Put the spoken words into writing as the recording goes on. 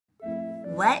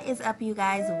What is up, you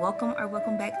guys?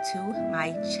 Welcome back to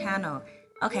my channel.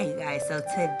 Okay, you guys, so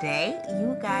today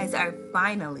you guys are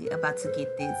finally about to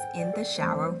get this in the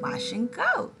shower wash and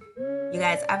go. You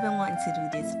guys, I've been wanting to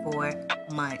do this for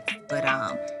months, but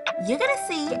you're gonna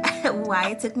see why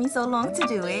it took me so long to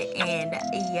do it. And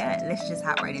yeah, let's just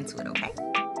hop right into it, okay?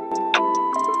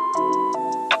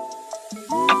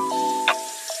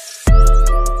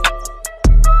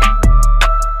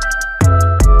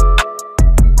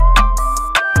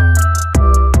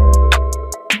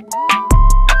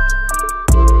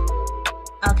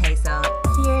 Okay, so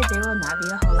here there will not be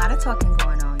a whole lot of talking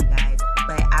going on, you guys,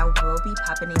 but I will be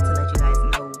popping in to let you guys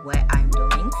know what I'm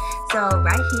doing. So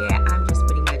right here, I'm just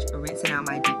pretty much rinsing out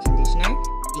my deep conditioner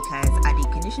because I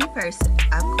deep condition first.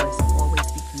 Of course, always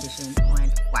deep condition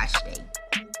on wash day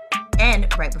and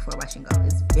right before wash and go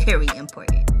is very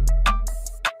important.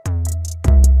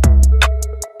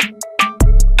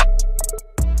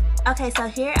 Okay, so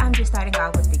here I'm just starting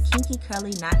off with the Kinky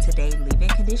Curly Not Today leave-in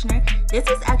conditioner. This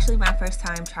is actually my first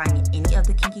time trying any of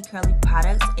the Kinky Curly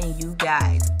products, and you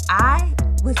guys, I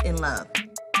was in love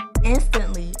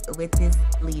instantly with this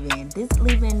leave-in. This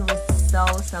leave-in was so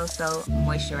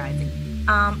moisturizing.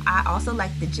 I also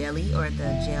like the jelly or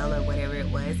the gel or whatever it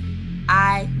was.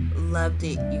 I loved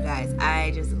it, you guys.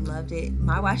 I just loved it.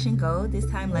 My wash and go this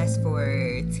time lasts for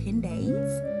 10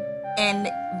 days. And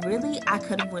really, I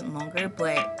could have went longer,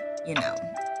 but you know,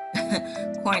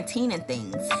 quarantine and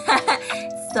things.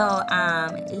 So,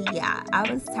 yeah, I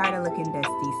was tired of looking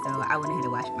dusty, so I went ahead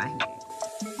and washed my hair.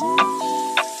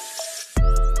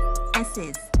 And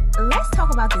sis, let's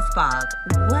talk about this fog.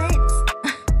 What?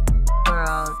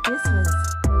 Girl,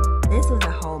 this was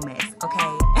a whole mess,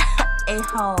 okay? A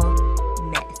whole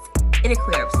mess. It'll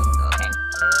clear up soon, though, okay?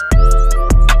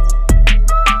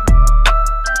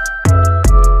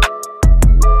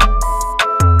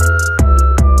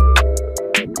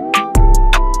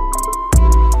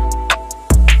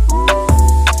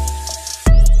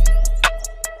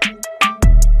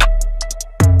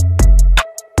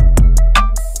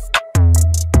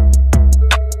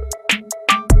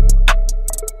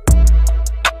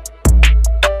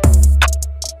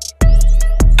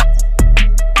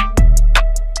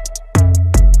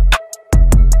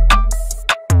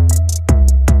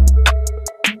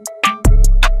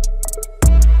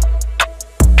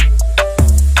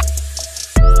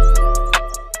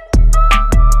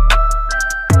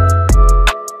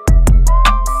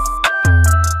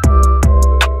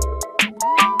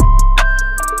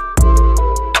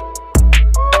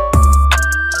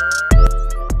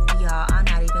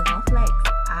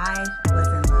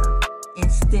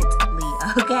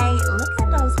 Okay, look at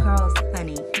those curls,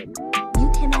 honey.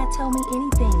 You cannot tell me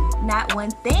anything. Not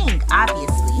one thing,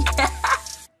 obviously.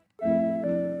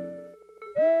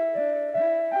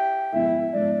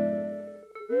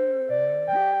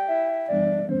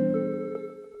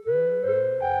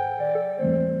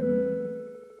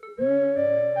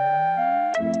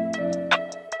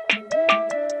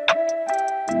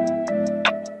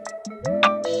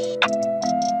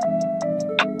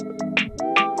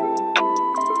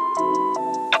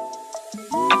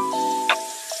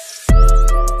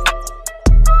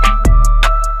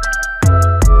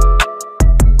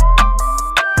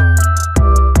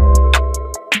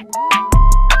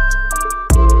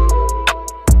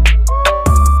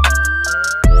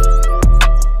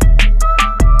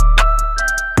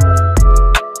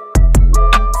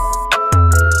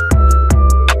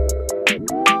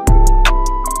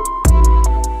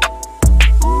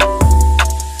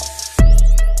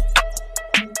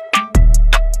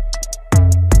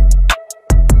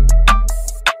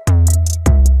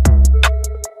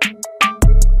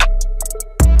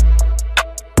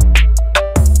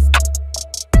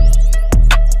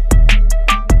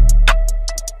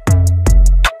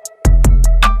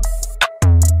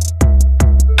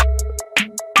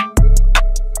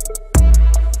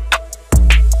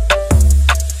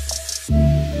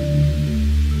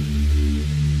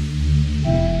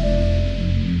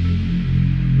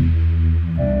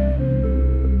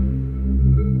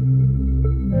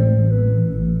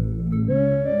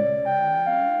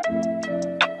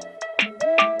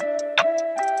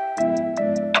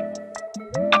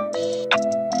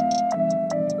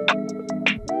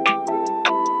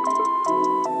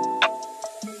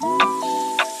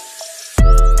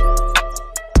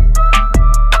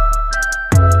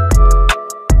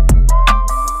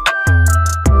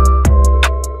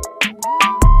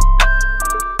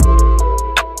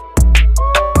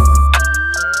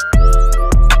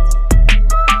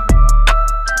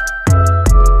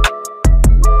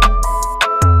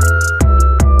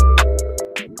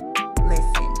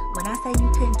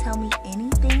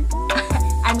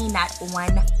 not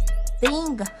one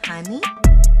thing, honey.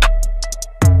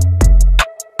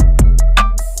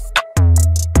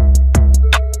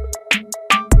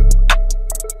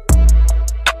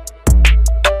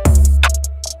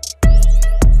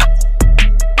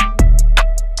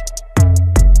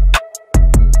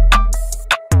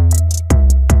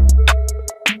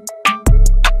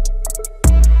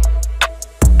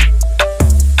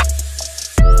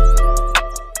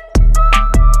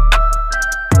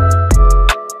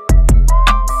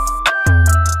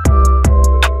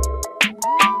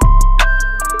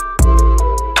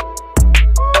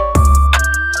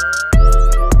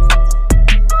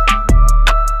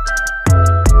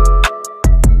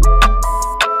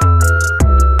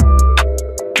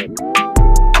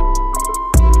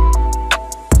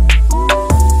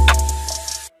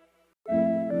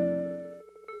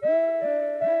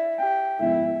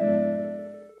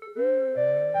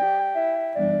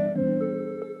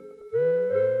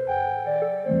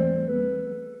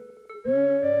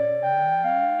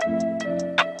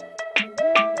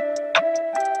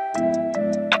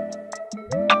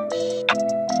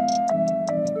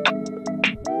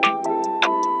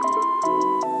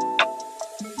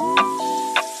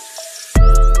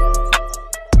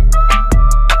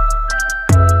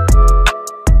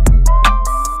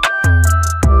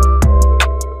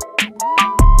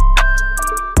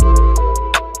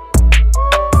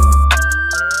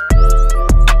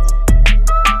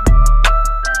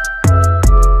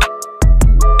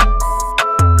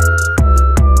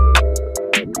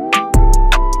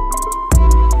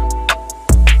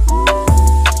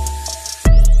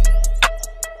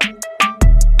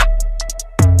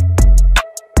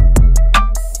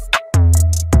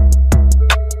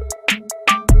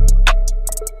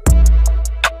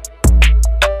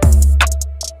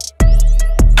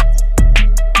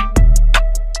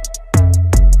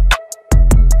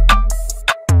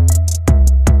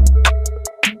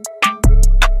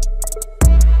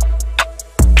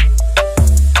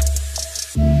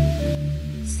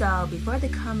 So before the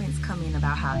comments come in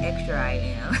about how extra I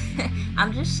am,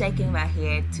 I'm just shaking my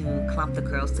hair to clump the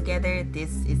curls together.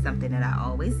 This is something that I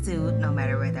always do, no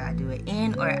matter whether I do it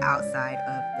in or outside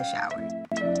of the shower.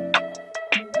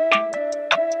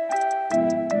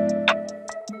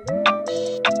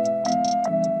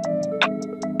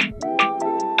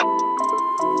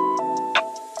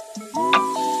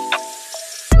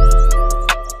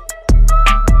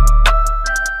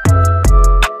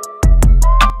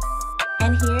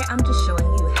 And here I'm just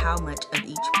showing you how much of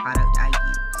each product I use.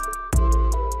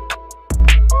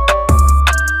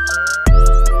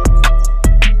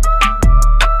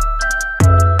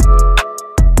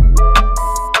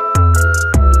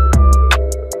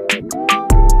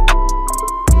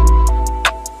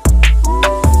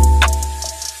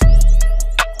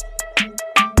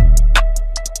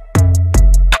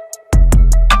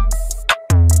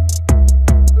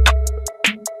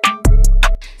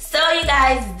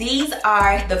 These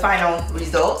are the final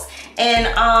results, and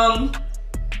I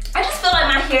just feel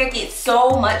like my hair gets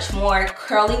so much more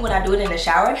curly when I do it in the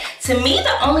shower. To me,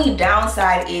 the only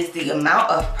downside is the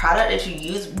amount of product that you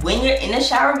use when you're in the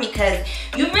shower, because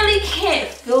you really can't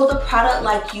feel the product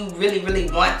like you really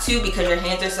want to, because your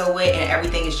hands are so wet and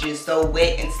everything is just so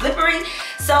wet and slippery.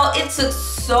 So it took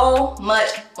so much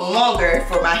longer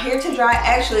for my hair to dry.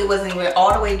 Actually, it wasn't even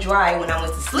all the way dry when I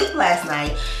went to sleep last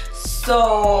night.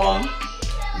 So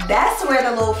that's where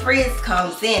the little frizz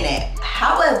comes in at.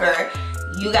 However,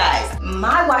 you guys,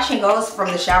 my wash and goes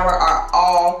from the shower are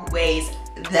always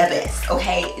the best,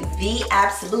 okay? The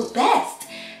absolute best.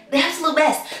 The absolute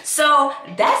best. So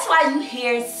that's why you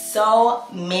hear so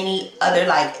many other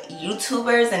like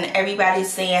YouTubers and everybody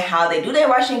saying how they do their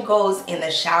wash and goes in the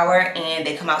shower and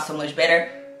they come out so much better.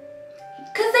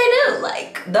 Cause they do.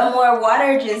 Like, the more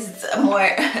water, just more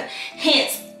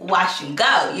hence wash and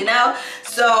go, you know?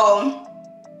 So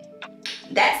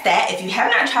that's that. If you have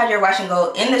not tried your wash and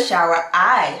go in the shower,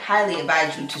 I highly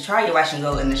advise you to try your wash and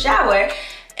go in the shower.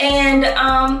 And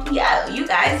yeah, you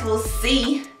guys will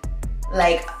see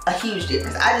like a huge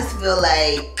difference. I just feel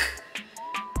like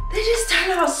they just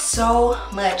turn out so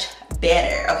much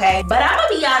better, okay? But I'm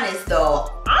gonna be honest though,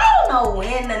 I don't know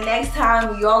when the next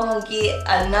time y'all gonna get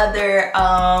another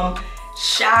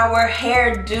shower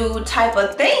hairdo type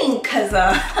of thing, cause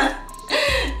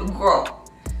girl,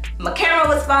 my camera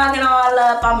was fogging all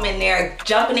up. I'm in there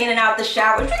jumping in and out the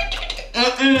shower.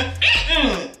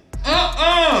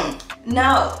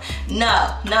 No,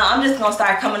 I'm just gonna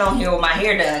start coming on here with my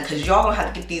hair done because y'all gonna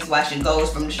have to get these wash and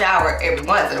goes from the shower every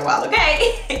once in a while,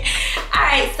 okay?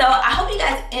 Alright, so I hope you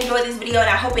guys enjoyed this video and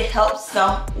I hope it helps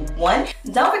someone.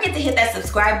 Don't forget to hit that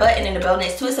subscribe button and the bell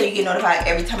next to it so you get notified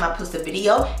every time I post a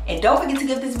video. And don't forget to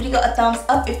give this video a thumbs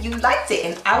up if you liked it.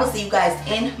 And I will see you guys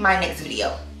in my next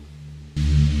video.